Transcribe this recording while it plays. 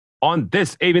On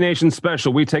this AVNation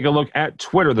special, we take a look at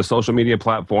Twitter, the social media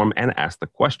platform, and ask the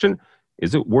question,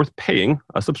 is it worth paying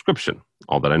a subscription?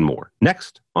 All that and more.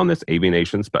 Next on this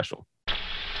AVNation special.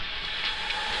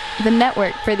 The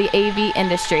network for the AV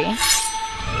industry.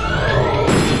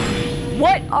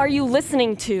 What are you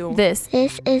listening to? This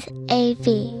is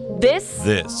AV. This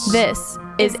is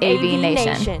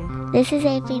AVNation. This is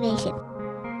AVNation.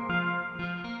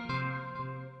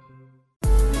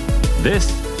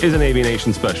 This is an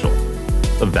AVNation special.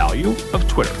 The value of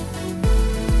Twitter.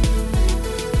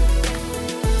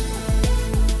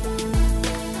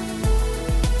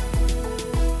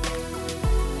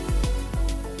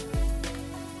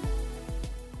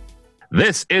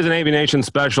 This is an AVNation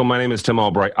special. My name is Tim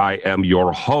Albright. I am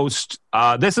your host.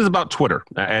 This is about Twitter.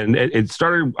 And it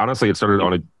started on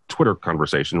a Twitter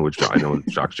conversation, which I know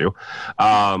shocks you.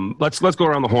 Let's go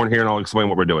around the horn here and I'll explain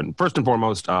what we're doing. First and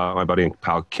foremost, my buddy and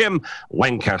pal Kim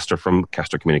Lancaster from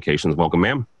Caster Communications. Welcome,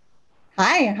 ma'am.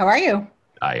 Hi, how are you?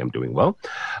 I am doing well.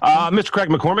 Mr. Craig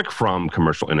McCormick from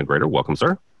Commercial Integrator. Welcome,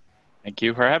 sir. Thank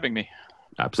you for having me.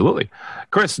 Absolutely.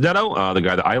 Chris Netto, the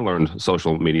guy that I learned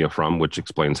social media from, which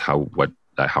explains how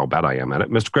bad I am at it.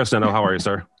 Mr. Chris Netto, how are you,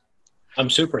 sir? I'm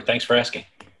super. Thanks for asking.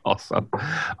 Awesome.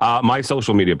 My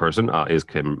social media person is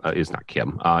Kelly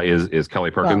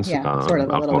Perkins. Well, yeah, sort of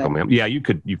a little bit. Yeah, you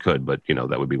could, but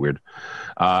that would be weird.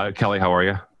 Kelly, how are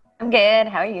you? I'm good.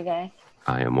 How are you guys?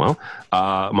 I am well.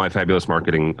 My fabulous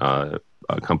marketing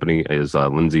company is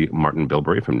Lindsay Martin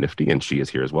Bilberry from Nifty, and she is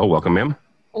here as well. Welcome, ma'am.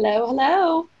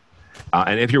 Hello.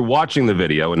 And if you're watching the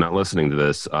video and not listening to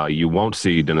this, you won't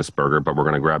see Dennis Berger, but we're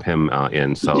going to grab him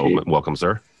in. So welcome,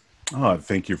 sir. Oh,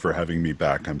 thank you for having me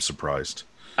back. I'm surprised.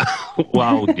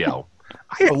 Well, yeah.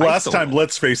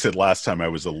 Let's face it, last time I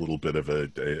was a little bit of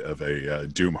a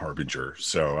doom harbinger.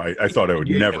 So I thought I would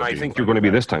never and I think you're going to be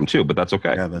this time too, but that's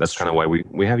okay. Yeah, that's kind of why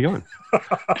we have you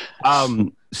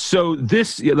on. So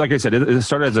this, like I said, it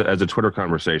started as a Twitter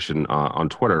conversation on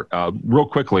Twitter. Real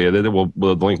quickly, the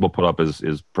link we'll put up is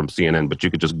from CNN, but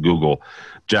you could just Google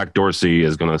Jack Dorsey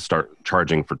is going to start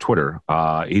charging for Twitter.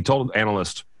 He told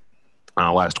analysts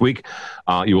last week,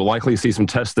 you will likely see some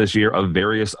tests this year of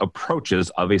various approaches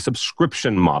of a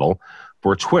subscription model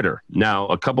for Twitter. Now,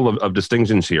 a couple of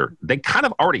distinctions here. They kind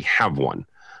of already have one.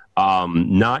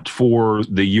 Not for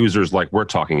the users like we're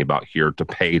talking about here to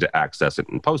pay to access it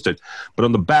and post it, but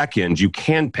on the back end, you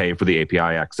can pay for the API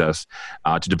access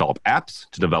to develop apps,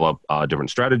 to develop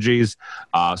different strategies.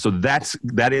 So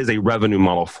that is a revenue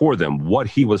model for them. What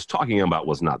he was talking about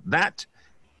was not that.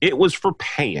 It was for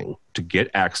paying to get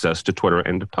access to Twitter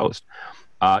and to post.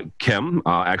 Kim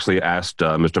actually asked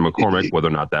Mr. McCormick whether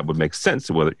or not that would make sense.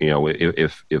 Whether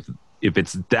if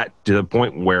it's that to the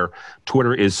point where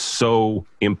Twitter is so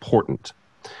important.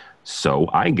 So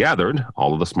I gathered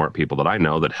all of the smart people that I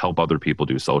know that help other people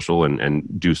do social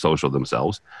and do social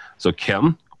themselves. So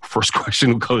Kim, first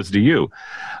question goes to you,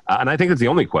 and I think it's the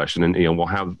only question. And we'll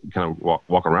have kind of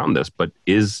walk around this, but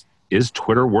is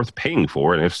Twitter worth paying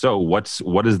for? And if so,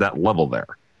 what is that level there?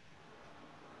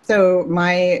 So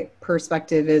my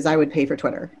perspective is I would pay for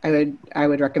Twitter. I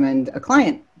would recommend a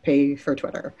client pay for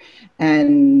Twitter.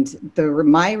 And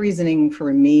my reasoning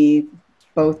for me,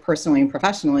 both personally and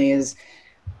professionally, is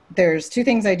there's two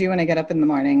things I do when I get up in the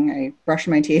morning. I brush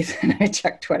my teeth and I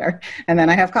check Twitter, and then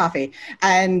I have coffee.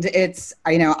 And it's,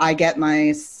 I get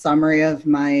my summary of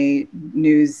my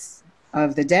news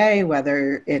of the day,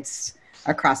 whether it's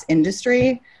across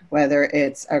industry, whether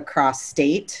it's across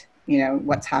state,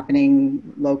 what's happening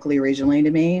locally, regionally to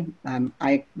me.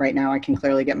 Right now I can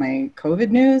clearly get my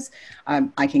COVID news.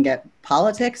 I can get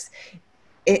politics.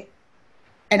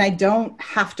 And I don't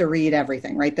have to read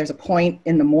everything, right? There's a point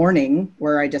in the morning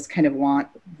where I just kind of want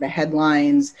the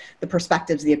headlines, the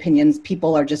perspectives, the opinions.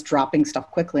 People are just dropping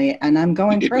stuff quickly, and I'm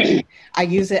going through it. I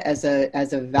use it as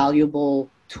a valuable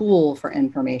tool for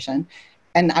information.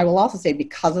 And I will also say,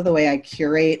 because of the way I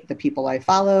curate the people I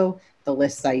follow, the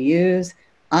lists I use,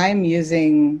 I'm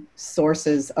using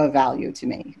sources of value to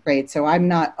me, right? So I'm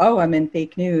not, I'm in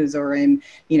fake news or I'm,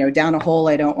 down a hole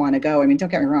I don't want to go. I mean, don't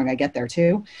get me wrong, I get there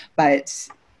too. But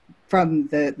from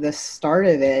the start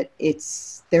of it,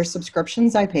 there's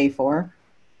subscriptions I pay for.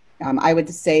 I would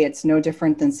say it's no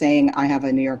different than saying I have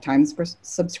a New York Times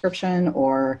subscription,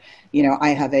 or, I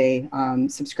have a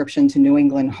subscription to New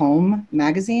England Home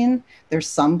magazine. There's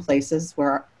some places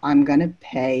where I'm going to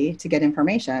pay to get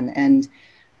information. And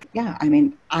yeah, I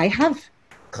mean, I have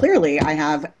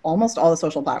almost all the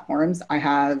social platforms. I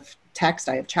have text,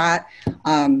 I have chat,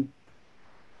 but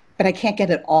I can't get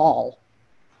it all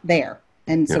there.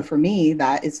 And so for me,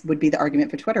 that would be the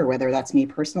argument for Twitter, whether that's me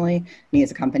personally, me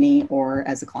as a company, or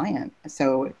as a client.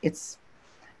 So it's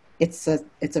it's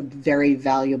a very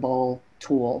valuable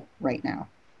tool right now.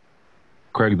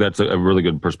 Craig, that's a really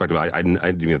good perspective. I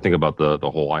didn't even think about the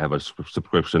whole, I have a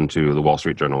subscription to the Wall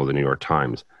Street Journal or the New York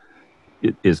Times.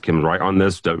 Is Kim right on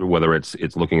this, whether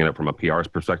it's looking at it from a PR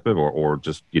perspective or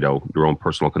just, your own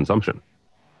personal consumption?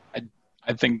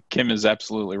 I think Kim is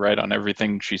absolutely right on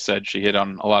everything she said. She hit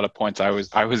on a lot of points I was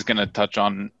going to touch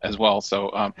on as well.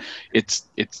 So it's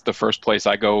the first place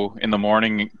I go in the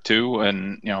morning too,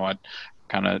 and I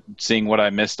kind of seeing what I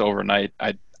missed overnight.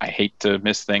 I hate to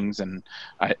miss things, and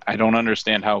I don't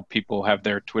understand how people have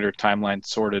their Twitter timeline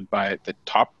sorted by the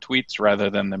top tweets rather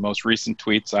than the most recent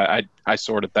tweets. I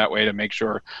sort it that way to make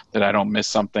sure that I don't miss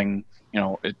something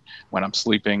when I'm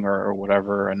sleeping or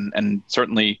whatever, and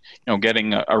certainly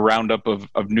getting a roundup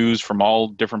of news from all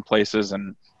different places,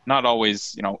 and not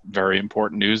always very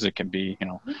important news. It can be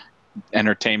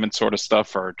entertainment sort of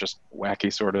stuff or just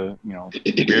wacky sort of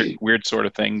weird sort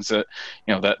of things that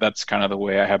that's kind of the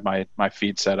way I have my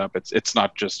feed set up. It's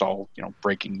not just all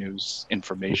breaking news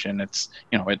information. It's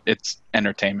it's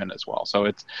entertainment as well.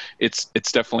 So it's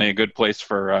definitely a good place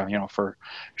for for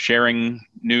sharing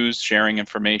news, sharing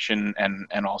information,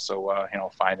 and also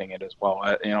finding it as well.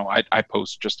 I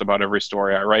post just about every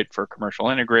story I write for Commercial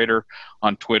Integrator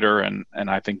on Twitter, and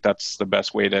I think that's the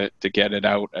best way to get it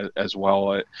out as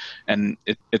well. And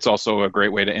it's also a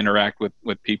great way to interact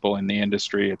with people in the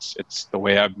industry. It's the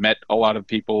way I've met a lot of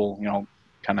people,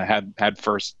 kind of had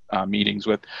first meetings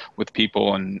with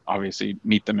people, and obviously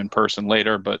meet them in person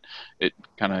later, but it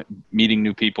kind of meeting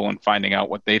new people and finding out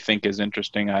what they think is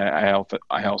interesting, I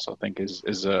also think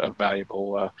is a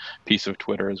valuable piece of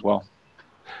Twitter as well.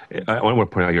 I want to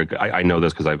point out here, I know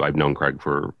this because I've known Craig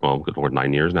for, good Lord,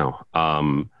 9 years now.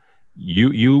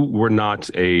 You were not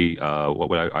a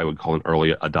what I would call an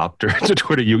early adopter to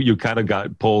Twitter. You kind of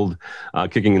got pulled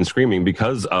kicking and screaming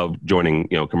because of joining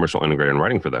Commercial Integrator and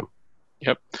writing for them.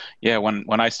 Yep. Yeah.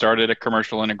 When I started at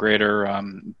Commercial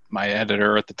Integrator, my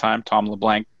editor at the time, Tom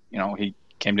LeBlanc, he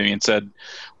came to me and said,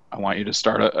 I want you to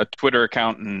start a Twitter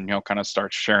account and, kind of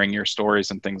start sharing your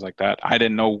stories and things like that. I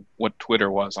didn't know what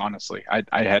Twitter was, honestly.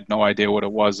 I had no idea what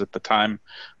it was at the time.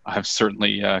 I've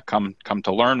certainly come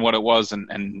to learn what it was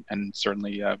and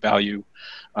certainly value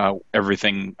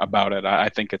everything about it. I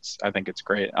think it's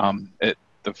great. I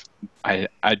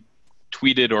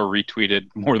tweeted or retweeted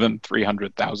more than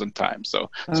 300,000 times. So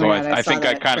I think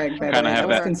I kind of have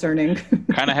that concerning.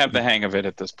 Kind of have the hang of it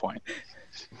at this point.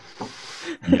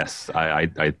 Yes, I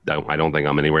don't think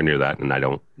I'm anywhere near that, and I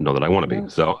don't know that I want to be.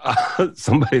 So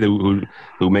somebody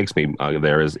who makes me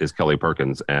there is Kelly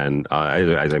Perkins, and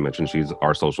as I mentioned, she's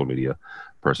our social media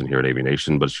person here at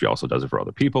AVNation, but she also does it for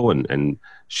other people, and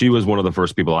she was one of the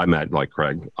first people I met, like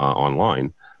Craig,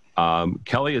 online.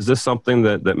 Kelly, is this something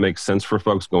that makes sense for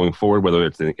folks going forward, whether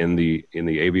it's in the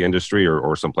AV industry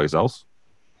or someplace else?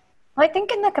 Well, I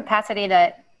think in the capacity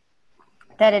that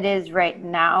it is right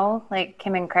now, like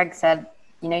Kim and Craig said,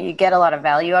 you get a lot of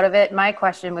value out of it. My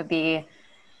question would be,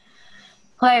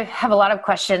 well, I have a lot of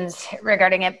questions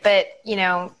regarding it, but,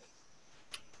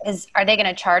 are they going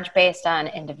to charge based on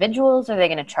individuals? Are they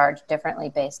going to charge differently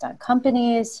based on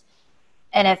companies?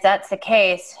 And if that's the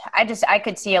case, I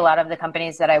could see a lot of the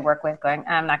companies that I work with going,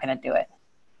 I'm not going to do it.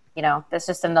 That's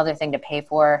just another thing to pay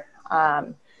for.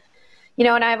 And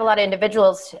I have a lot of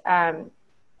individuals,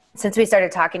 since we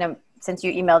started talking since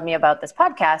you emailed me about this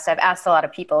podcast, I've asked a lot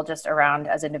of people just around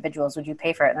as individuals, would you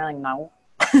pay for it? And they're like, no.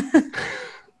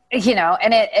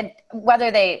 And it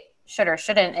whether they should or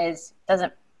shouldn't is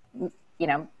neither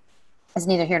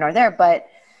here nor there. But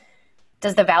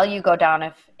does the value go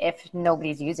down if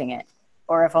nobody's using it,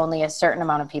 or if only a certain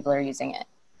amount of people are using it?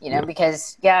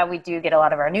 Because we do get a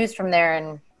lot of our news from there,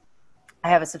 and I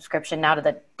have a subscription now to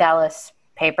the Dallas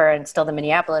paper and still the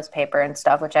Minneapolis paper and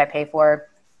stuff, which I pay for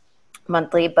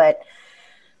monthly. But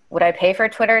would I pay for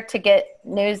Twitter to get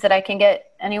news that I can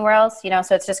get anywhere else?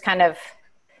 So it's just kind of,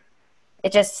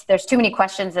 there's too many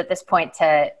questions at this point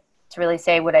to really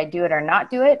say, would I do it or not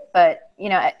do it? But,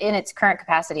 in its current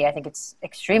capacity, I think it's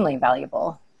extremely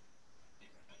valuable.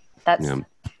 That's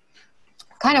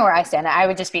kind of where I stand. I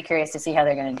would just be curious to see how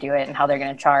they're going to do it and how they're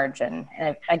going to charge. And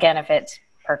if it's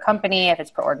per company, if it's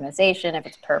per organization, if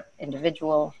it's per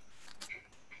individual.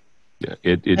 Yeah,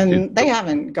 they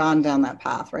haven't gone down that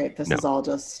path, right? This is all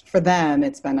just, for them,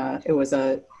 it was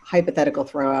a hypothetical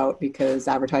throw out because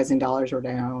advertising dollars were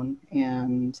down,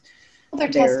 and they're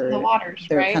testing the waters,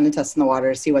 they're kind of testing the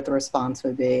waters, see what the response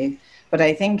would be. But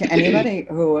I think anybody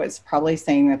who is probably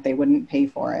saying that they wouldn't pay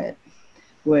for it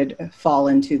would fall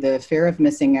into the fear of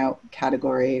missing out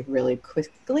category really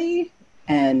quickly,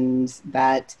 and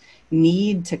that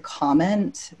need to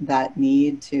comment, that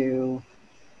need to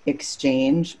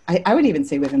exchange. I would even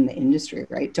say within the industry,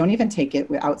 right? Don't even take it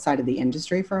outside of the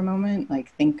industry for a moment.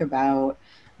 Like, think about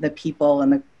the people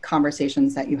and the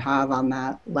conversations that you have on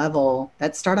that level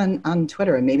that start on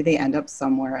Twitter, and maybe they end up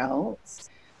somewhere else.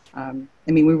 I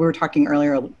mean, we were talking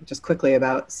earlier just quickly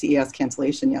about CES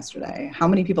cancellation yesterday. How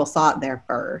many people saw it there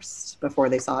first before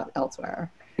they saw it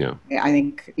elsewhere? Yeah. I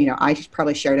think, I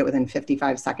probably shared it within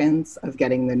 55 seconds of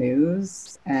getting the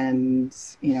news. And,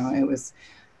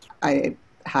 I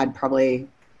had probably,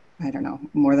 I don't know,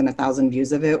 more than 1,000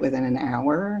 views of it within an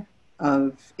hour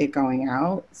of it going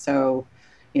out. So,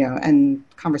 and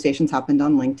conversations happened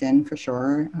on LinkedIn for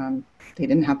sure. They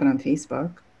didn't happen on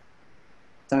Facebook.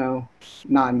 So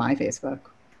not on my Facebook.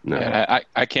 No. Yeah,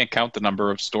 I can't count the number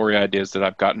of story ideas that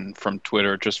I've gotten from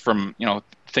Twitter, just from,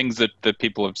 things that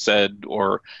people have said,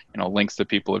 or, links that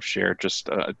people have shared. Just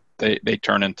they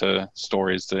turn into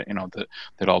stories that,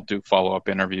 that I'll do follow-up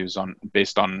interviews on,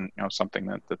 based on, something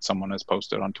that someone has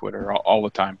posted on Twitter all the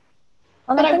time.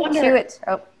 Well, But I I think wonder- too, it's,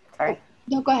 oh, sorry.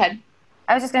 No, go ahead.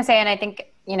 I was just going to say, and I think,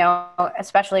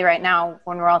 especially right now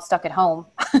when we're all stuck at home,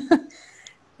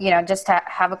 just to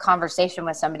have a conversation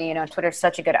with somebody, Twitter's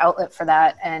such a good outlet for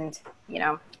that. And,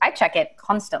 I check it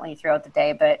constantly throughout the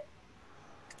day, but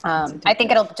I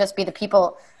think it'll just be the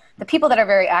people that are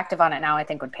very active on it now, I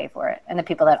think, would pay for it. And the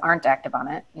people that aren't active on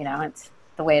it, it's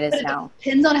the way it is now. It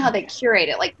depends on how they curate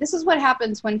it. Like, this is what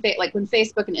happens when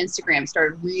Facebook and Instagram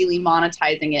started really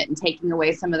monetizing it and taking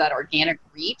away some of that organic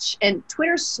reach. And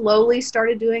Twitter slowly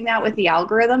started doing that with the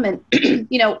algorithm. And,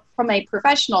 from a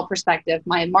professional perspective,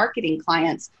 my marketing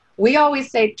clients, we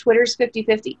always say Twitter's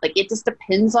 50-50. Like, it just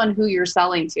depends on who you're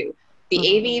selling to.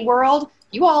 The AV world,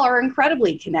 you all are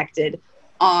incredibly connected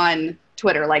on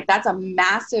Twitter. Like, that's a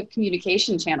massive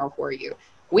communication channel for you.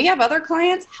 We have other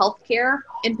clients, healthcare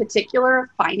in particular,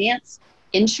 finance,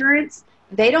 insurance.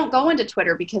 They don't go into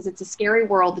Twitter because it's a scary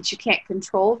world that you can't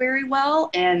control very well.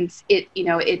 And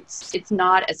it's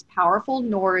not as powerful,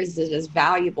 nor is it as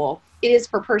valuable. It is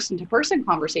for person-to-person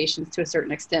conversations to a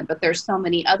certain extent, but there's so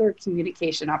many other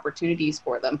communication opportunities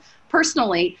for them.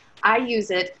 Personally, I use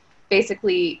it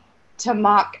basically to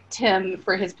mock Tim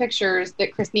for his pictures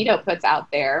that Chris Nito puts out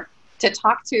there, to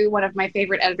talk to one of my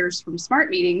favorite editors from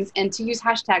Smart Meetings, and to use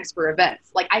hashtags for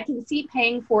events. Like, I can see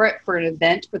paying for it for an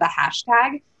event for the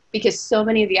hashtag, because so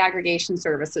many of the aggregation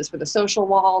services for the social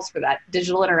walls, for that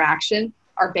digital interaction,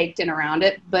 are baked in around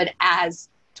it. But as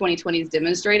 2020 has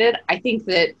demonstrated, I think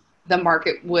that the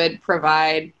market would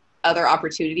provide other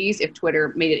opportunities if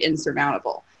Twitter made it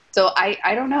insurmountable. So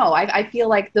I don't know. I feel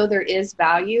like, though there is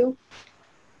value,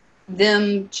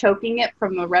 them choking it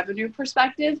from a revenue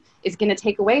perspective is going to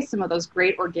take away some of those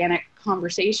great organic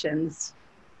conversations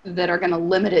that are going to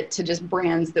limit it to just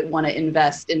brands that want to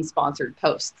invest in sponsored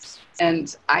posts.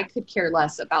 And I could care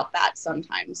less about that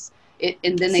sometimes. I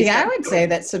would say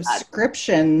that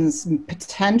subscriptions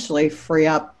potentially free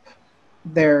up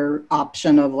their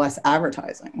option of less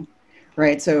advertising.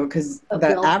 Right. So, because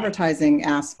the advertising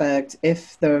aspect,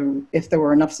 if there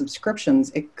were enough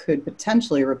subscriptions, it could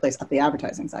potentially replace the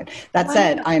advertising side. That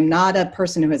said, I am not a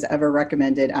person who has ever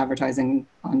recommended advertising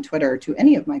on Twitter to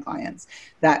any of my clients.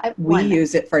 That we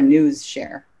use it for news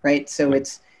share. Right. So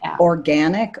it's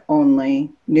organic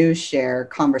only, news share,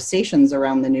 conversations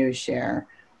around the news share,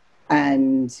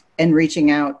 and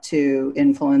reaching out to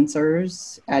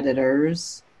influencers,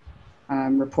 editors,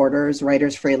 reporters,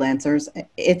 writers, freelancers.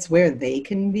 It's where they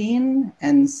convene.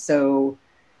 And so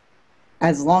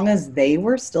as long as they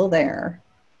were still there,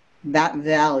 that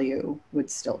value would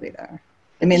still be there.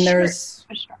 I mean, there's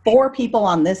 4 people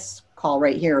on this call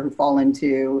right here who fall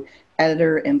into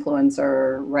editor,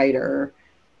 influencer, writer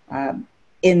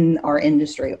in our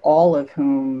industry, all of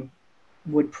whom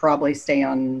would probably stay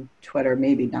on Twitter.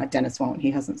 Maybe not. Dennis won't.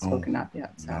 He hasn't spoken up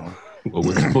yet. So. No.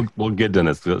 Well, we'll get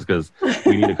Dennis, because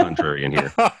we need a contrarian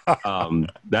here.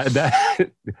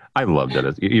 I love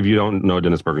Dennis. If you don't know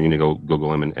Dennis Berger, you need to go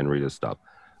Google him and read his stuff.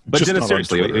 But Just Dennis,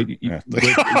 seriously,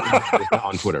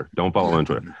 on Twitter. Don't follow him on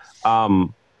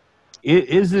Twitter.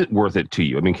 Is it worth it to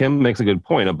you? I mean, Kim makes a good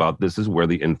point about this is where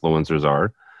the influencers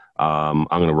are. I'm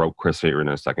going to rope Chris here in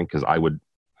a second, because I would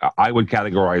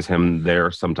categorize him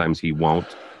there. Sometimes he won't,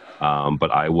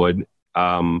 but I would.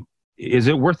 Is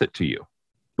it worth it to you?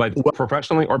 Like,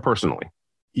 professionally or personally?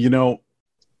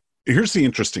 Here's the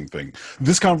interesting thing.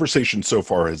 This conversation so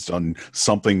far has done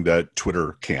something that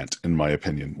Twitter can't, in my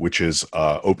opinion, which is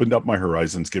opened up my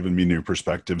horizons, given me new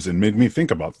perspectives, and made me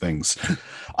think about things.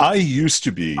 I used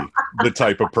to be the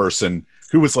type of person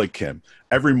who was like Kim.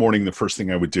 Every morning, the first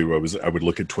thing I would do, I would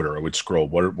look at Twitter. I would scroll.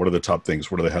 What are the top things?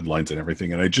 What are the headlines and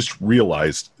everything? And I just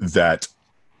realized that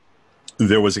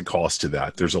there was a cost to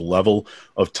that. There's a level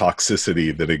of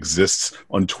toxicity that exists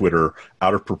on Twitter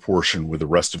out of proportion with the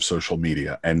rest of social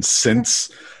media. And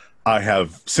since I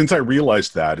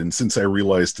realized that, and since I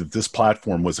realized that this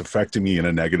platform was affecting me in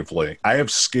a negative way, I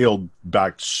have scaled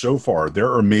back so far.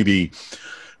 There are maybe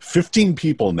 15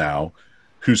 people now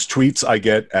whose tweets I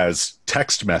get as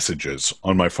text messages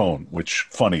on my phone, which,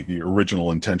 funny, the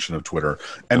original intention of Twitter.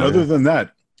 And other than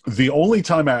that, the only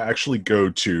time I actually go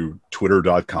to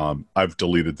twitter.com, I've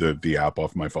deleted the app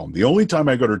off my phone. The only time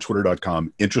I go to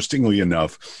twitter.com, interestingly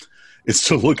enough, is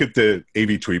to look at the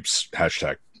AV Tweeps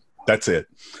hashtag. That's it.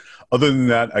 Other than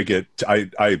that,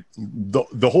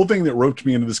 the whole thing that roped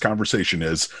me into this conversation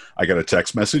is I got a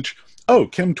text message. Oh,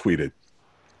 Kim tweeted.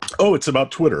 Oh, it's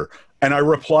about Twitter. And I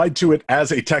replied to it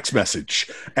as a text message.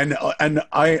 And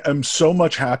I am so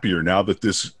much happier now that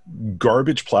this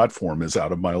garbage platform is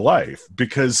out of my life,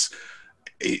 because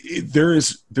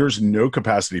there's no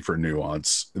capacity for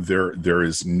nuance. There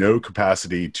is no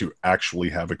capacity to actually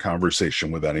have a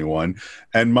conversation with anyone.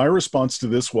 And my response to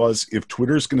this was, if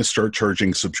Twitter is going to start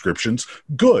charging subscriptions,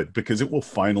 good, because it will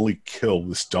finally kill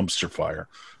this dumpster fire.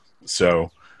 So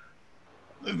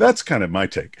that's kind of my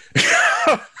take.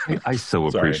 I so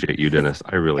appreciate you, Dennis.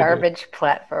 I really Garbage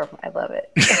platform. I love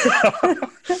it.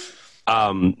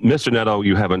 Mr. Netto,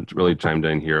 you haven't really chimed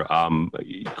in here.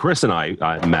 Chris and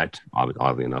I met,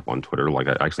 oddly enough, on Twitter. Like,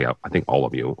 I think all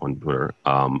of you on Twitter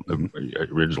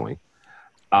originally.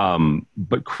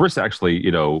 But Chris actually,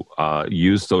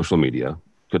 used social media,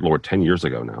 good Lord, 10 years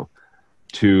ago now,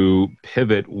 to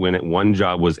pivot when one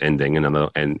job was ending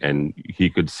and he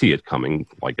could see it coming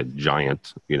like a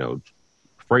giant,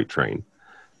 freight train.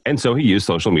 And so he used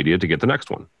social media to get the next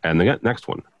one and the next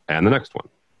one and the next one.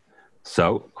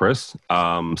 So, Chris,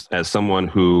 as someone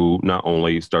who not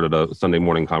only started a Sunday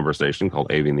morning conversation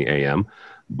called AV in the AM,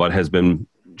 but has been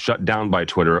shut down by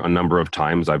Twitter a number of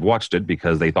times. I've watched it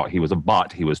because they thought he was a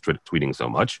bot. He was tweeting so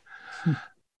much.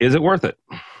 Is it worth it?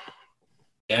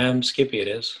 Damn, Skippy, it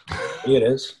is. It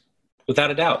is,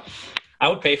 without a doubt. I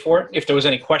would pay for it if there was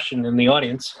any question in the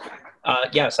audience.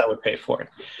 Yes, I would pay for it.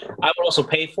 I would also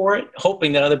pay for it,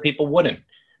 hoping that other people wouldn't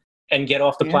and get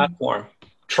off the platform.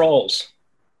 Trolls,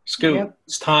 Scoot,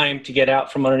 It's time to get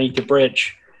out from underneath the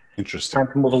bridge. Interesting.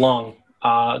 Time to move along.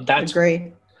 That's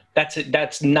great. That's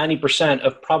 90%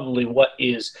 of probably what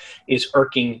is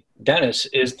irking Dennis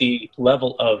is the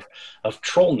level of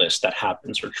trollness that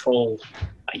happens, or troll,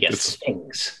 I guess,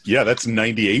 things. Yeah, that's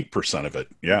 98% of it.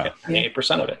 Yeah.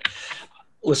 98% of it.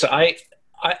 Listen,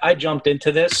 I jumped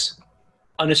into this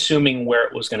unassuming where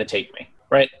it was going to take me,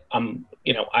 right?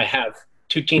 I have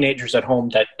two teenagers at home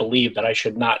that believe that I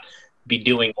should not be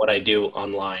doing what I do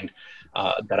online,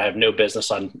 that I have no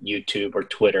business on YouTube or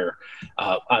Twitter.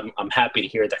 I'm happy to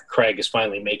hear that Craig is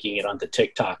finally making it onto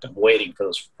TikTok. I'm waiting for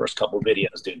those first couple of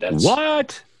videos, dude. That's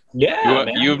what? Yeah,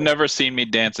 you've never seen me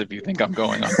dance if you think I'm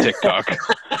going on TikTok.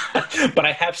 But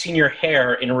I have seen your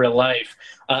hair in real life,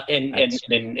 and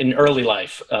in early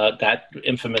life. That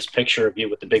infamous picture of you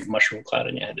with the big mushroom cloud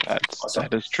on your head. Awesome.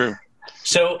 That is true.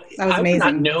 So I would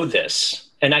not know this,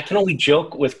 and I can only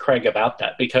joke with Craig about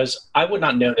that because I would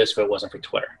not know this if it wasn't for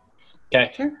Twitter.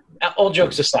 Okay, sure. All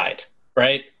jokes aside,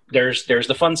 right? There's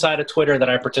the fun side of Twitter that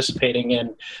I'm participating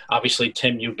in. Obviously,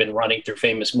 Tim, you've been running through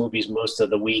famous movies most of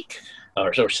the week,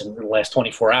 or in the last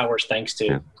 24 hours, thanks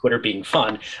to Twitter being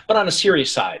fun. But on a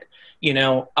serious side,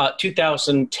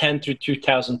 2010 through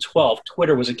 2012,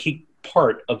 Twitter was a key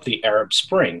part of the Arab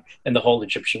Spring and the whole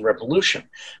Egyptian revolution.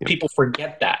 Yep. People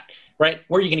forget that, right?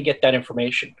 Where are you going to get that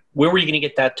information? Where were you going to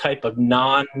get that type of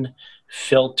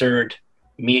non-filtered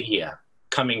media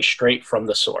coming straight from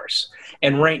the source?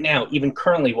 And right now, even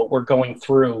currently, what we're going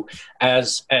through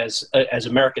as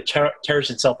America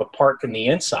tears itself apart from the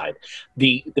inside,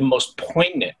 the most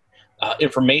poignant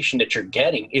information that you're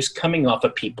getting is coming off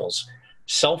of people's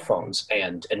cell phones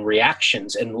and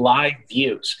reactions and live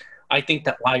views. I think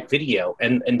that live video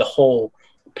and the whole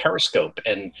Periscope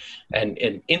and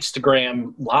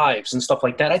Instagram lives and stuff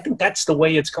like that, I think that's the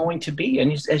way it's going to be.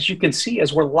 And as you can see,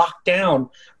 as we're locked down,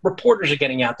 reporters are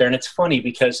getting out there. And it's funny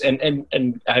because,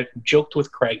 and I joked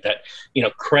with Craig that,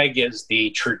 Craig is the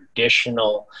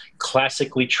traditional,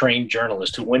 classically trained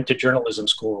journalist who went to journalism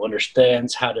school, who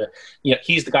understands how to,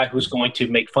 he's the guy who's going to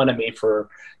make fun of me for,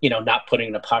 not putting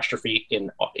an apostrophe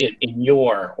in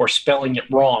your, or spelling it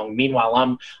wrong. Meanwhile,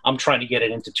 I'm trying to get it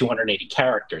into 280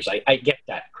 characters. I get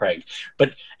that, Craig.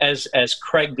 But as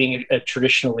Craig being a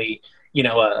traditionally,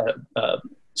 a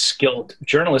skilled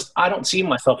journalist, I don't see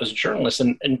myself as a journalist.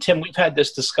 And Tim, we've had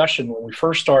this discussion when we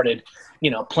first started,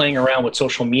 playing around with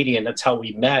social media, and that's how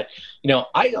we met.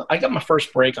 I got my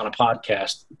first break on a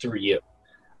podcast through you.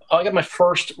 I got my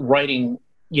first writing,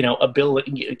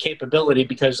 capability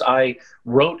because I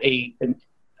wrote a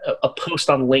post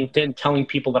on LinkedIn telling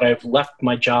people that I've left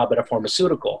my job at a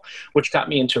pharmaceutical, which got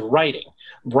me into writing.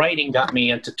 Writing got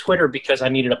me into Twitter because I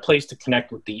needed a place to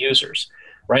connect with the users,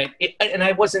 right? And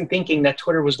I wasn't thinking that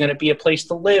Twitter was going to be a place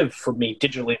to live for me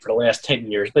digitally for the last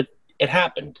 10 years, but it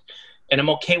happened, and I'm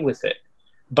okay with it.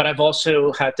 But I've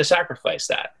also had to sacrifice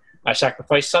that. I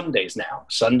sacrifice Sundays now.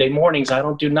 Sunday mornings, I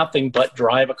don't do nothing but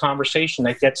drive a conversation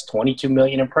that gets 22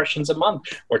 million impressions a month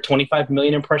or 25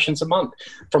 million impressions a month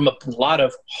from a lot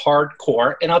of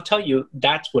hardcore. And I'll tell you,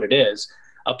 that's what it is.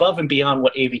 Above and beyond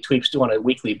what AV Tweeps do on a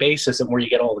weekly basis and where you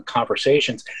get all the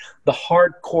conversations, the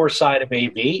hardcore side of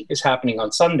AV is happening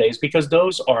on Sundays because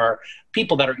those are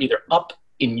people that are either up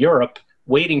in Europe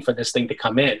waiting for this thing to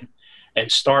come in and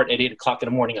start at 8 o'clock in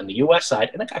the morning on the US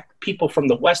side. And I got people from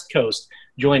the West Coast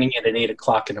joining in at 8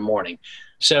 o'clock in the morning.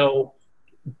 So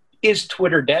is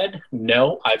Twitter dead?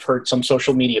 No. I've heard some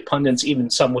social media pundits, even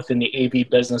some within the AV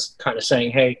business, kind of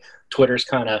saying, hey, Twitter's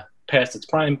kind of past its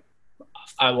prime.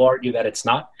 I will argue that it's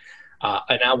not.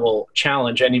 And I will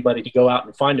challenge anybody to go out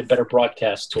and find a better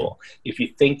broadcast tool. If you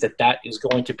think that that is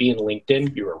going to be in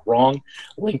LinkedIn, you're wrong.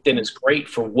 LinkedIn is great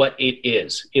for what it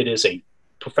is. It is a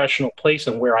professional place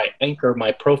and where I anchor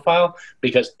my profile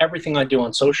because everything I do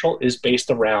on social is based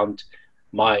around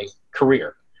my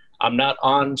career. I'm not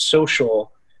on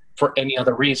social for any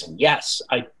other reason. Yes,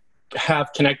 I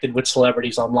have connected with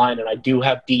celebrities online and I do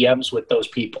have DMs with those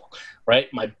people, right?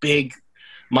 My big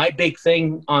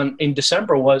thing in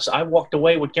December was I walked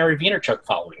away with Gary Vaynerchuk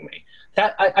following me.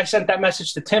 That I sent that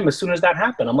message to Tim as soon as that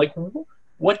happened. I'm like,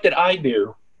 what did I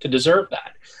do to deserve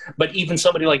that? But even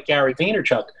somebody like Gary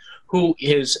Vaynerchuk, who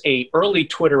is a early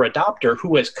Twitter adopter,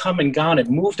 who has come and gone and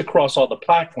moved across all the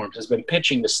platforms, has been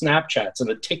pitching the Snapchats and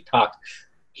the TikTok,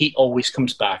 he always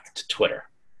comes back to Twitter.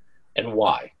 And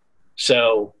why?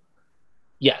 So,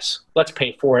 yes, let's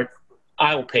pay for it.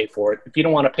 I will pay for it. If you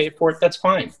don't want to pay for it, that's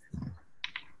fine.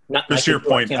 Just to your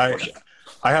point,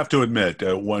 I have to admit,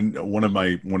 one of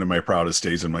my proudest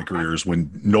days in my career is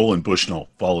when Nolan Bushnell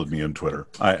followed me on Twitter.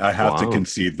 I have to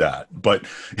concede that, but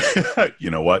you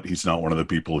know what? He's not one of the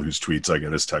people whose tweets I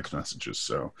get as text messages.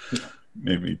 So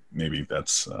maybe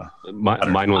that's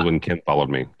mine was when Kim followed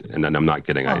me, and then I'm not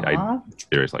kidding. I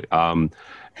seriously.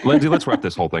 Lindsay, let's wrap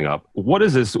this whole thing up. What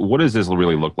does this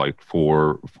really look like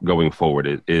for going forward?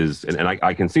 It is, and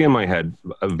I can see in my head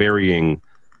varying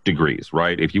degrees,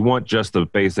 right? If you want just a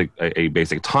basic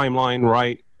timeline,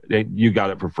 right, you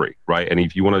got it for free, right? And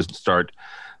if you want to start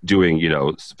doing,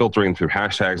 filtering through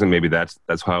hashtags, and maybe that's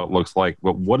how it looks like.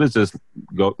 But what does this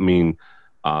mean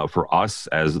for us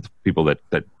as people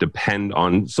that depend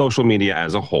on social media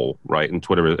as a whole, right? And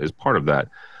Twitter is part of that,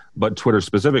 but Twitter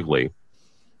specifically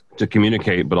to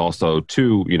communicate, but also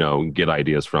to get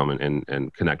ideas from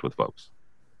and connect with folks.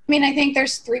 I mean, I think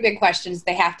there's three big questions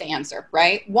they have to answer,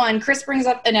 right? One, Chris brings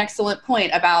up an excellent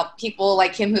point about people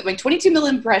like him who, 22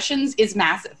 million impressions is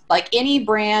massive. Like any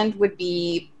brand would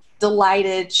be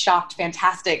delighted, shocked,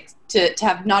 fantastic to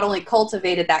have not only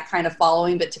cultivated that kind of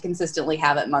following, but to consistently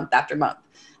have it month after month.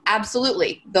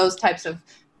 Absolutely. Those types of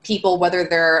people, whether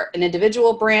they're an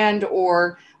individual brand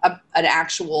or an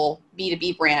actual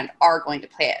B2B brand, are going to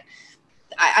pay it.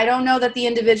 I don't know that the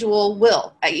individual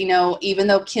will, even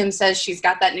though Kim says she's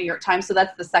got that New York Times. So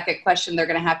that's the second question they're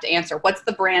going to have to answer. What's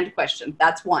the brand question?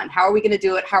 That's one. How are we going to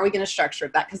do it? How are we going to structure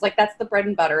that? Because that's the bread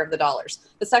and butter of the dollars.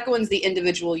 The second one's the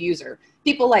individual user.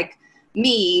 People like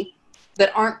me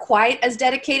that aren't quite as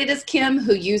dedicated as Kim,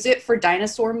 who use it for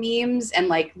dinosaur memes and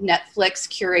like Netflix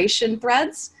curation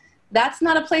threads. That's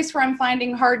not a place where I'm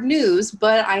finding hard news,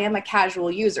 but I am a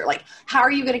casual user. Like, how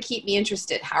are you going to keep me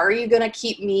interested? How are you going to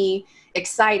keep me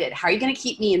excited? How are you going to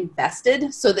keep me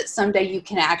invested so that someday you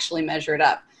can actually measure it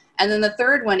up? And then the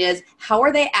third one is, how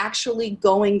are they actually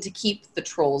going to keep the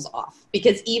trolls off?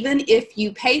 Because even if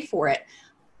you pay for it,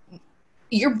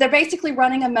 they're basically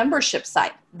running a membership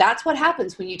site. That's what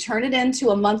happens when you turn it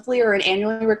into a monthly or an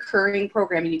annually recurring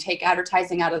program and you take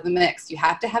advertising out of the mix. You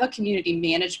have to have a community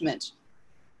management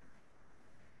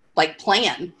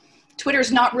plan.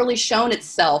 Twitter's not really shown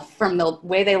itself from the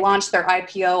way they launched their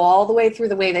IPO all the way through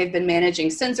the way they've been managing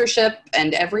censorship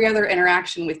and every other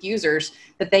interaction with users,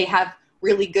 that they have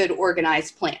really good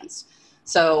organized plans.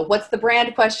 So what's the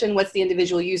brand question? What's the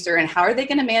individual user? And how are they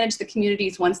going to manage the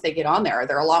communities once they get on there? Are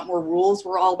there a lot more rules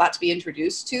we're all about to be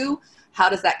introduced to? How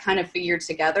does that kind of figure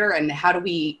together? And how do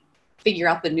we figure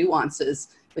out the nuances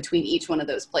between each one of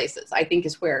those places? I think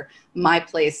is where my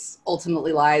place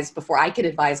ultimately lies before I could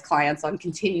advise clients on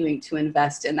continuing to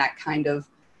invest in that kind of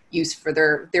use for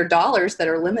their dollars that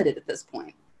are limited at this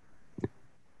point.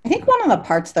 I think one of the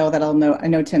parts, though, that I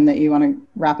know, Tim, that you want to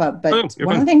wrap up, but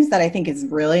one of the things that I think is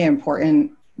really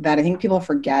important that I think people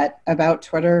forget about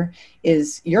Twitter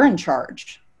is you're in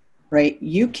charge, right?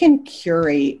 You can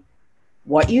curate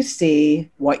what you see,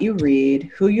 what you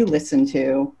read, who you listen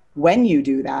to, when you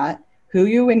do that, who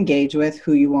you engage with,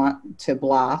 who you want to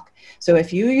block. So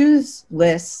if you use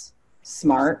lists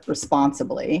smart,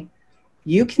 responsibly,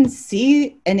 you can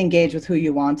see and engage with who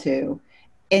you want to,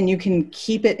 and you can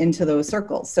keep it into those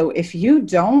circles. So if you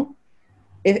don't,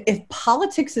 if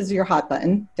politics is your hot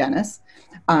button, Dennis,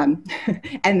 and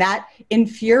that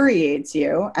infuriates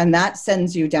you and that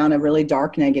sends you down a really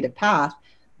dark negative path,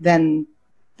 then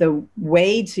the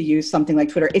way to use something like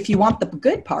Twitter, if you want the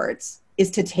good parts, is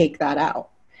to take that out.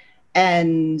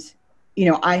 And,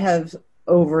 I have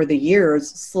over the years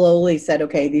slowly said,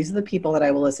 okay, these are the people that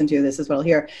I will listen to. This is what I'll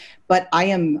hear. But I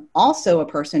am also a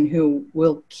person who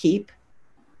will keep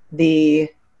the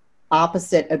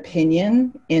opposite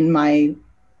opinion in my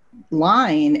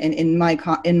line and in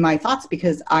my thoughts,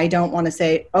 because I don't want to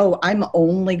say, oh, I'm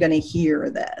only going to hear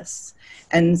this.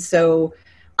 And so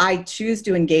I choose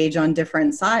to engage on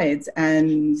different sides.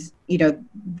 And,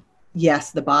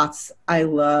 yes, the bots, I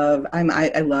love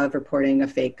reporting a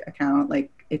fake account.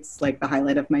 Like, it's like the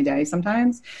highlight of my day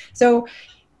sometimes. So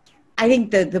I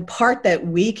think that the part that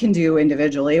we can do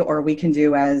individually, or we can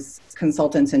do as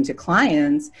consultants and to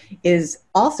clients, is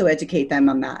also educate them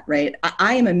on that, right?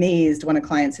 I am amazed when a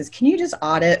client says, can you just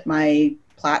audit my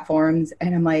platforms?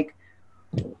 And I'm like,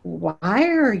 why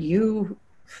are you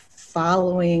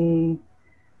following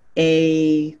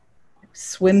a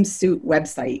swimsuit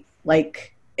website?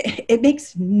 Like, it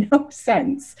makes no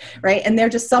sense, right? And they're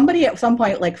just, somebody at some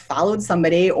point like followed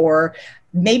somebody, or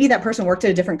maybe that person worked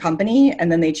at a different company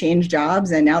and then they changed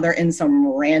jobs and now they're in some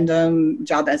random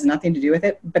job that has nothing to do with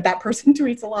it. But that person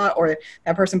tweets a lot, or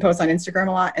that person posts on Instagram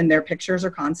a lot, and their pictures are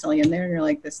constantly in there. And you're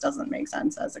like, this doesn't make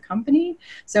sense as a company.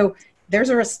 So there's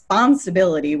a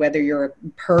responsibility, whether you're a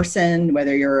person,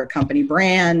 whether you're a company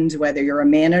brand, whether you're a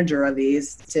manager of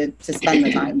these, to spend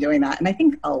the time doing that. And I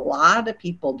think a lot of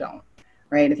people don't,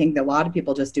 right? I think that a lot of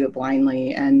people just do it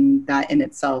blindly, and that in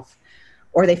itself,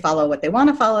 or they follow what they want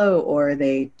to follow, or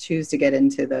they choose to get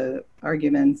into the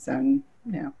arguments. And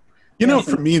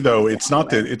for me though, it's not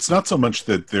so much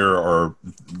that there are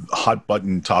hot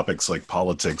button topics like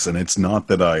politics, and it's not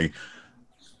that I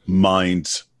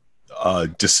mind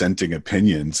dissenting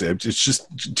opinions. It's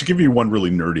just to give you one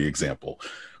really nerdy example.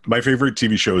 My favorite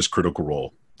TV show is Critical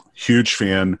Role. Huge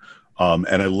fan.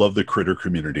 And I love the critter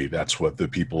community. That's what the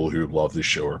people who love this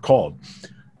show are called.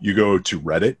 You go to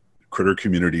Reddit, critter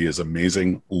community is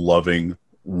amazing, loving,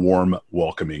 warm,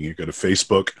 welcoming. You go to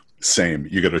Facebook, same.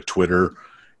 You go to Twitter,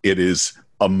 it is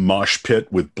a mosh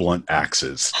pit with blunt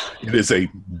axes. It is a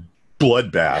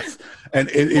bloodbath. And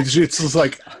it's just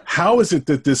like, how is it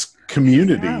that this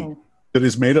community that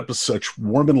is made up of such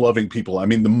warm and loving people? I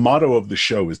mean, the motto of the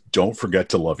show is don't forget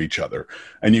to love each other.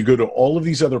 And you go to all of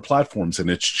these other platforms and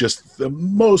it's just the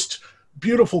most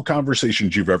beautiful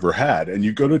conversations you've ever had. And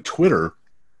you go to Twitter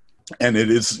and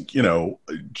it is,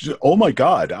 oh my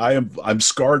God, I'm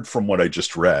scarred from what I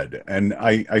just read. And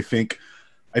I think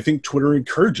Twitter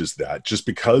encourages that just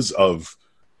because of,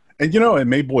 and it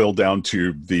may boil down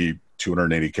to the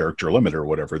 280 character limit or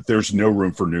whatever. There's no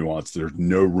room for nuance. There's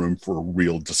no room for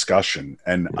real discussion.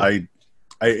 And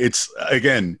it's,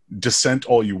 again, dissent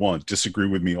all you want, disagree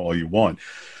with me all you want.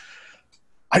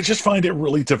 I just find it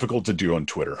really difficult to do on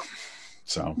Twitter.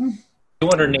 So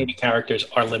 280 characters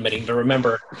are limiting, but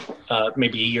remember,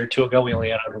 maybe a year or two ago, we only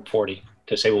had 140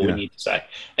 to say what we need to say.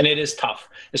 And it is tough,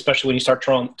 especially when you start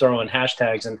throwing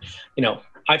hashtags. And,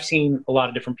 I've seen a lot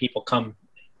of different people come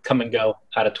and go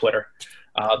out of Twitter.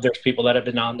 There's people that have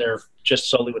been on there just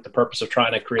solely with the purpose of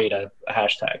trying to create a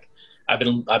hashtag.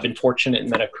 I've been fortunate in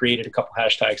that I've created a couple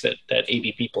hashtags that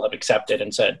AV people have accepted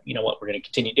and said, you know what, we're going to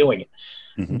continue doing it.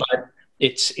 Mm-hmm. But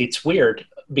it's weird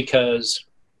because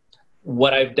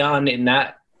what I've done in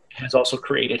that has also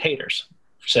created haters.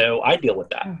 So I deal with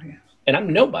that, and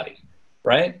I'm nobody,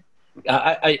 right?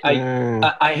 I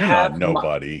have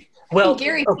nobody. Well,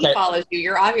 Gary follows you.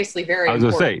 You're obviously very I was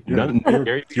going to say,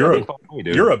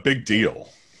 you're a big deal.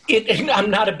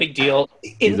 I'm not a big deal.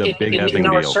 In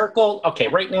our circle, okay,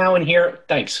 right now in here,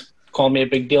 thanks. Call me a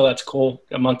big deal. That's cool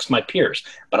amongst my peers,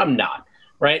 but I'm not,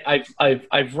 right?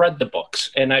 I've read the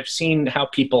books, and I've seen how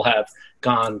people have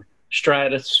gone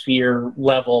stratosphere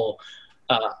level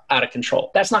out of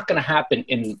control. That's not going to happen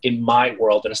in my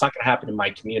world, and it's not going to happen in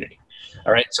my community.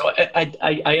 All right. So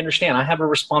I understand. I have a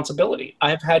responsibility. I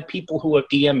have had people who have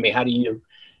DM'd me.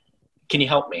 Can you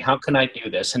help me? How can I do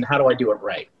this? And how do I do it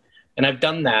right? And I've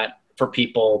done that for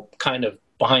people kind of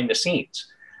behind the scenes.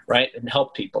 right, and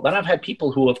help people. Then I've had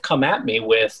people who have come at me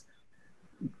with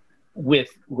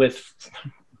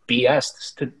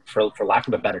BS, for lack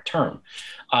of a better term,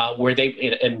 where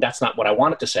they, and that's not what I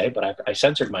wanted to say, but I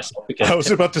censored myself because I was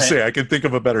about to say I can think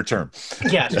of a better term.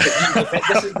 Yes, but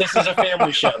this is a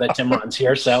family show that Tim runs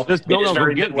here, so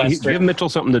give Mitchell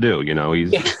something to do. You know,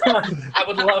 he's. I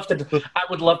would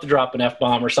love to drop an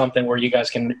F-bomb or something where you guys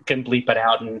can bleep it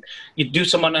out and you do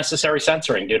some unnecessary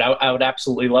censoring, dude. I would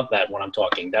absolutely love that when I'm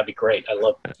talking. That'd be great. I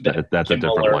love that. That's a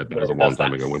different life. That was a long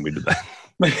time ago when we did that.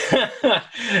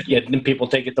 Yeah, then people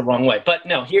take it the wrong way. But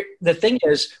no, here the thing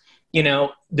is, you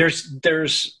know,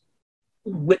 there's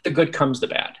with the good comes the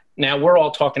bad. Now we're all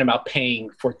talking about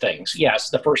paying for things. Yes,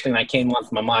 the first thing that came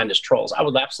onto my mind is trolls. I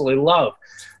would absolutely love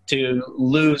to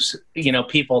lose, you know,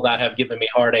 people that have given me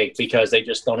heartache because they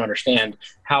just don't understand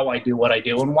how I do what I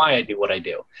do and why I do what I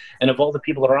do. And of all the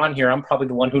people that are on here, I'm probably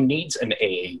the one who needs an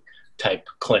AA type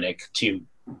clinic to,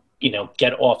 you know,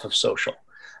 get off of social.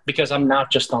 Because I'm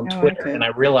not just on Twitter. And I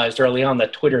realized early on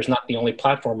that Twitter is not the only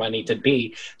platform I need to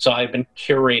be. So I've been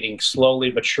curating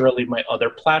slowly but surely my other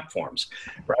platforms,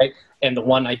 right? And the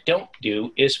one I don't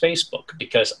do is Facebook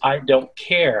because I don't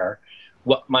care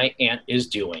what my aunt is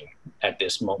doing at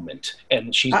this moment.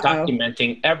 And she's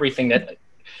documenting everything that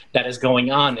is going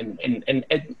on. And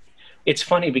it's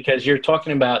funny because you're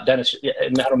talking about, Dennis,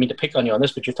 and I don't mean to pick on you on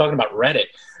this, but you're talking about Reddit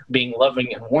being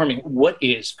loving and warming. What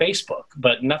is Facebook?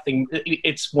 But nothing.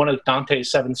 It's one of Dante's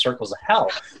 7 circles of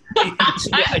hell. I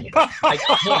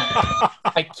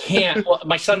can't. Well,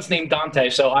 my son's named Dante,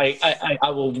 so I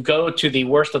will go to the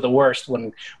worst of the worst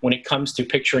when it comes to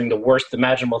picturing the worst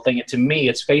imaginable thing. And to me,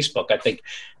 it's Facebook. I think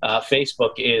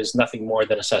Facebook is nothing more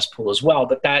than a cesspool as well.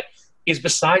 But that is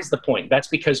besides the point. That's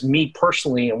because me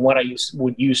personally and what I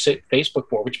would use Facebook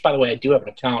for, which, by the way, I do have an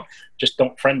account. Just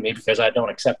don't friend me because I don't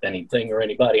accept anything or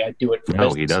anybody. I do it for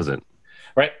business. He doesn't.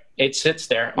 Right? It sits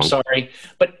there. I'm sorry.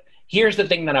 But here's the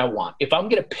thing that I want. If I'm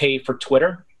going to pay for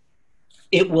Twitter,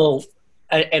 it will,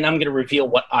 and I'm going to reveal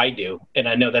what I do. And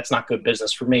I know that's not good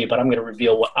business for me, but I'm going to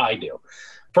reveal what I do.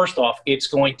 First off, it's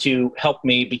going to help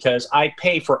me because I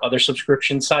pay for other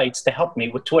subscription sites to help me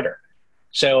with Twitter.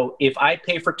 So if I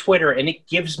pay for Twitter and it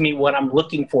gives me what I'm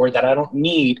looking for, that I don't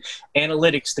need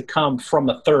analytics to come from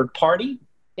a third party,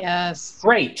 yes,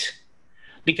 great.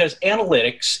 Because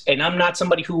analytics, and I'm not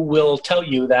somebody who will tell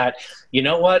you that, you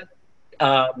know what,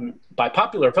 by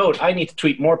popular vote, I need to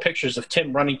tweet more pictures of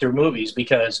Tim running through movies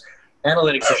because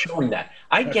analytics are showing that.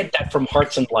 I get that from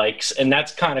hearts and likes, and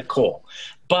that's kind of cool.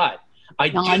 But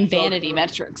non-vanity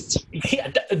metrics.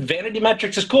 Yeah, vanity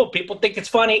metrics is cool. People think it's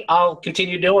funny. I'll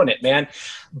continue doing it, man.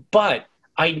 But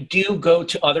I do go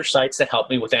to other sites that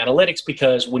help me with analytics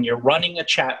because when you're running a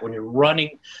chat, when you're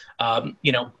running,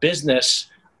 business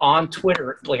on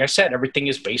Twitter, like I said, everything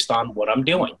is based on what I'm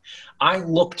doing. I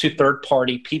look to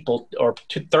third-party people or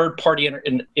to third-party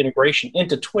integration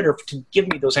into Twitter to give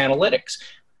me those analytics.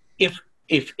 If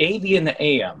AV in the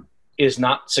AM is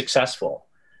not successful,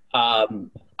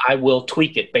 I will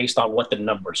tweak it based on what the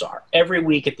numbers are. Every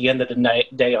week at the end of the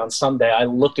day on Sunday, I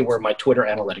look at where my Twitter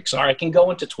analytics are. I can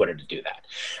go into Twitter to do that.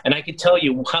 And I can tell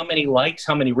you how many likes,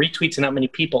 how many retweets, and how many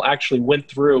people actually went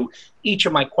through each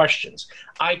of my questions.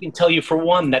 I can tell you, for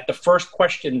one, that the first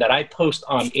question that I post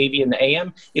on AV in the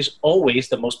AM is always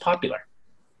the most popular.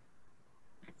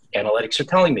 Analytics are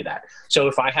telling me that. So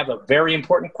if I have a very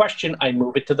important question, I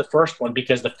move it to the first one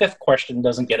because the fifth question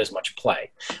doesn't get as much play.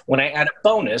 When I add a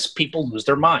bonus, people lose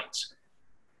their minds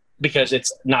because it's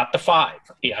not the 5.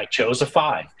 Yeah, I chose a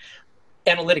 5.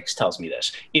 Analytics tells me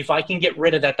this. If I can get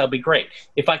rid of that, that'll be great.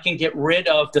 If I can get rid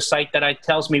of the site that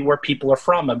tells me where people are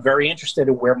from, I'm very interested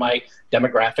in where my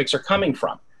demographics are coming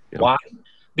from. Yep. Why?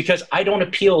 Because I don't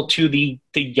appeal to the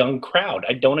young crowd.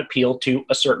 I don't appeal to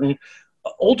a certain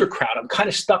older crowd. I'm kind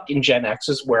of stuck in Gen X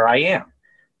is where I am,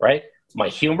 right? My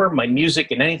humor, my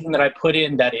music, and anything that I put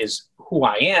in that is who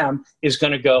I am is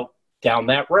going to go down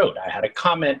that road. I had a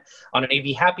comment on an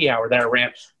AV happy hour that I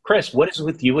ran, Chris, what is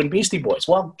with you and Beastie Boys?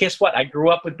 Well, guess what? I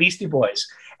grew up with Beastie Boys,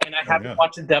 and I haven't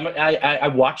watched the demo. I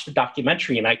watched the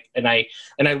documentary, and I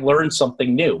learned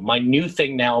something new. My new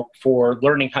thing now for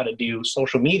learning how to do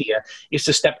social media is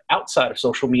to step outside of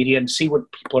social media and see what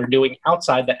people are doing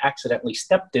outside that accidentally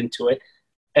stepped into it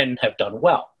and have done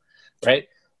well, right?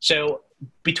 So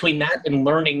between that and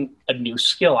learning a new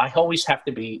skill, I always have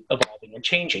to be evolving and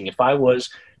changing. If I was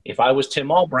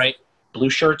Tim Albright, blue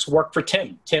shirts work for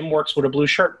Tim. Tim works with a blue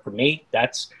shirt. For me,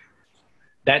 that's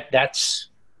Tim.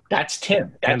 That's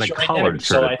and the collared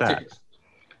shirt at that.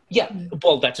 Yeah,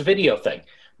 well, that's a video thing.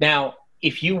 Now,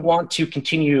 if you want to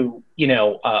continue,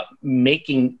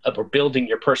 making or building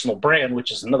your personal brand, which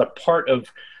is another part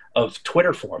of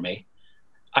Twitter for me,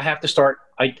 I have to start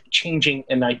changing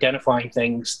and identifying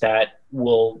things that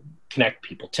will connect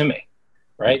people to me,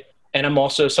 right? And I'm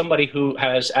also somebody who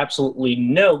has absolutely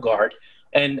no guard,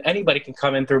 and anybody can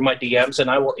come in through my DMs and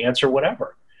I will answer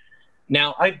whatever.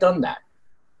 Now, I've done that.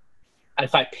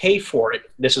 If I pay for it,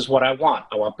 this is what I want.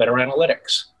 I want better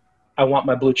analytics. I want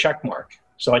my blue check mark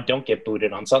so I don't get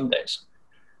booted on Sundays,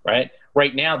 right?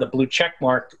 Right now, the blue check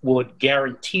mark would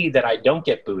guarantee that I don't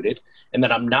get booted and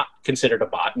that I'm not considered a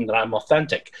bot and that I'm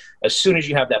authentic. As soon as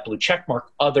you have that blue check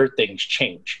mark, other things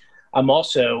change. I'm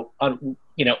also,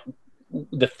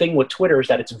 the thing with Twitter is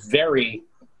that it's very,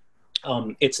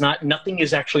 nothing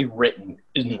is actually written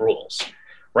in rules,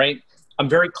 right? I'm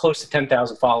very close to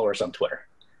 10,000 followers on Twitter.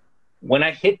 When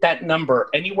I hit that number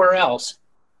anywhere else,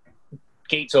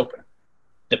 gates open.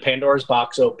 The Pandora's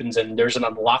box opens and there's an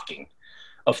unlocking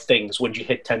of things when you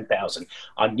hit 10,000.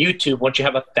 On YouTube, once you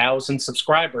have 1,000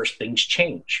 subscribers, things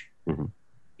change. Mm-hmm.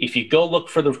 If you go look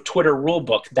for the Twitter rule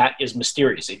book, that is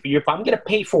mysterious. If I'm going to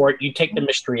pay for it, you take the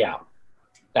mystery out.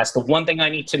 That's the one thing I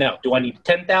need to know. Do I need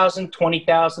 10,000,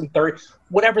 20,000, 30,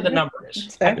 whatever the number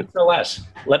is? I can care less.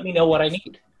 Let me know what I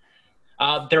need.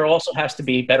 There also has to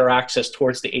be better access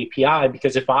towards the API,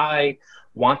 because if I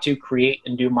want to create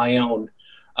and do my own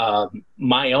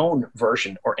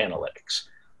version or analytics,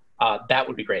 that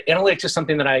would be great. Analytics is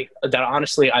something that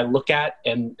honestly I look at,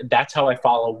 and that's how I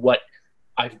follow what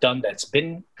I've done that's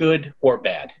been good or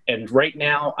bad. And right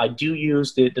now I do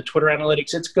use the Twitter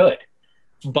analytics. It's good,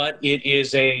 but it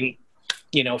is a,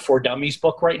 for dummies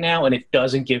book right now. And it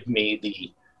doesn't give me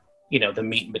the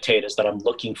meat and potatoes that I'm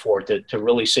looking for to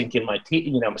really sink my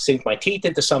teeth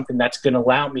into something that's going to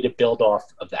allow me to build off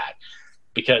of that.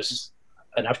 Because,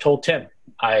 and I've told Tim,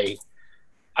 I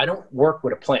don't work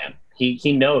with a plan.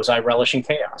 He knows I relish in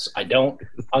chaos. I don't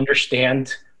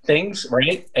understand things,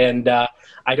 right? And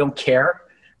I don't care.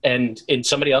 And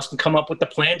somebody else can come up with the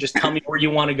plan. Just tell me where you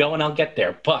want to go and I'll get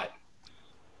there. But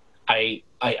I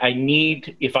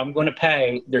need, if I'm going to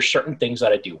pay, there's certain things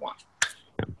that I do want.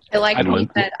 I like when you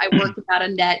said I work without a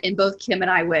net, and both Kim and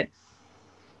I would,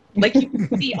 like, you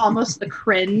can see almost the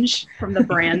cringe from the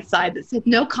brand side that said,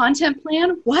 no content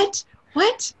plan? What?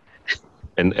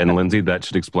 And Lindsay, that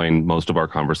should explain most of our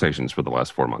conversations for the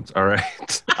last 4 months. All right.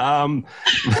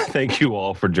 Thank you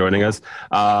all for joining us.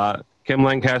 Kim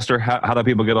Lancaster, how do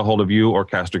people get a hold of you or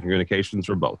Caster Communications,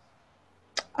 or both?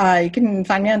 You can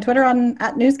find me on Twitter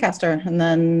 @newscaster, and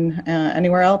then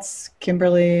anywhere else,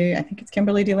 Kimberly, I think it's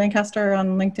Kimberly D. Lancaster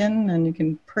on LinkedIn, and you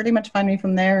can pretty much find me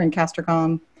from there, and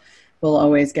CasterCom will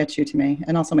always get you to me.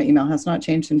 And also my email has not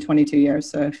changed in 22 years,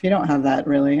 so if you don't have that,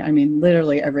 really, I mean,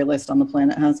 literally every list on the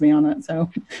planet has me on it, so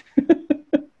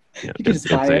yeah, you can just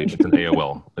buy it. It's an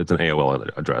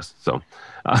AOL address, so.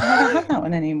 I don't have that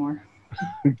one anymore.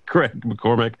 Craig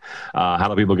McCormick, how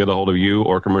do people get a hold of you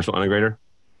or Commercial Integrator?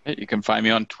 You can find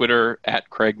me on Twitter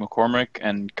 @Craig McCormick,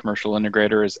 and Commercial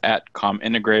Integrator is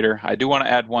 @ComIntegrator. I do want to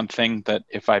add one thing, that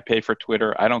if I pay for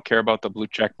Twitter, I don't care about the blue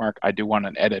check mark. I do want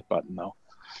an edit button, though.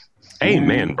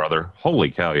 Amen, brother.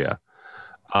 Holy cow, yeah.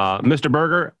 Mr.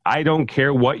 Berger, I don't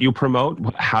care what you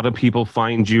promote. How do people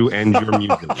find you and your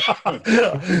music?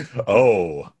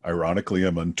 Ironically,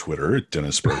 I'm on Twitter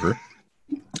 @DennisBerger.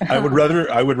 I would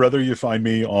rather you find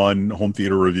me on Home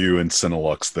Theater Review and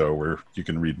Cinelux, though, where you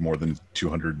can read more than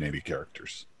 280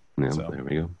 characters. Yeah, so. There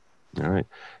we go. All right.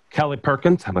 Kelly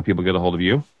Perkins, how do people get a hold of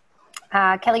you?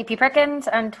 Kelly P. Perkins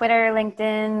on Twitter,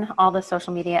 LinkedIn, all the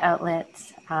social media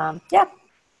outlets. Yeah.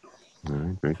 All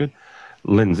right, very good.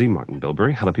 Lindsay Martin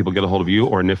Bilberry, how do people get a hold of you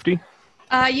or Nifty?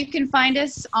 You can find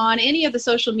us on any of the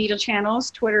social media channels,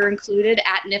 Twitter included,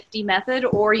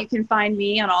 @NiftyMethod, or you can find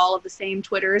me on all of the same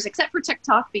Twitters, except for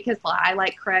TikTok, because I,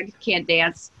 like Craig, can't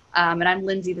dance, and I'm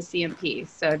Lindsay the CMP.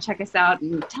 So check us out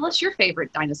and tell us your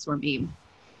favorite dinosaur meme.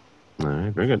 All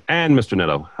right, very good. And Mr.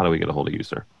 Netto, how do we get a hold of you,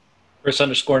 sir?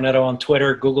 Chris_Netto on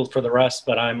Twitter, Google for the rest,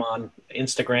 but I'm on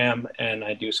Instagram, and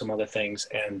I do some other things,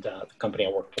 and the company I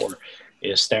work for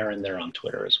is Starin. They're on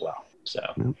Twitter as well. So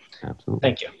absolutely.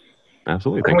 Thank you.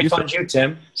 Absolutely. Where can we find you,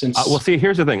 Tim? Well, see,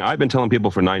 here's the thing. I've been telling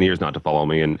people for 9 years not to follow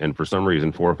me, and for some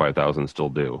reason, 4,000 or 5,000 still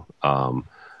do.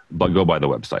 But go by the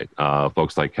website.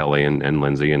 Folks like Kelly and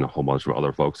Lindsay and a whole bunch of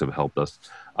other folks have helped us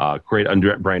create a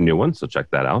brand new one, so check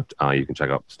that out. You can check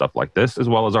out stuff like this, as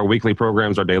well as our weekly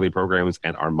programs, our daily programs,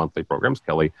 and our monthly programs.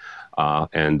 Kelly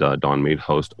and Dawn Mead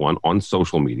host one on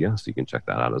social media, so you can check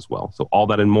that out as well. So all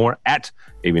that and more at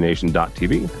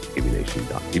AVNation.tv.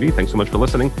 AVNation.tv. Thanks so much for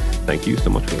listening. Thank you so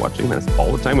much for watching. That's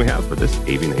all the time we have for this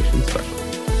AVNation special.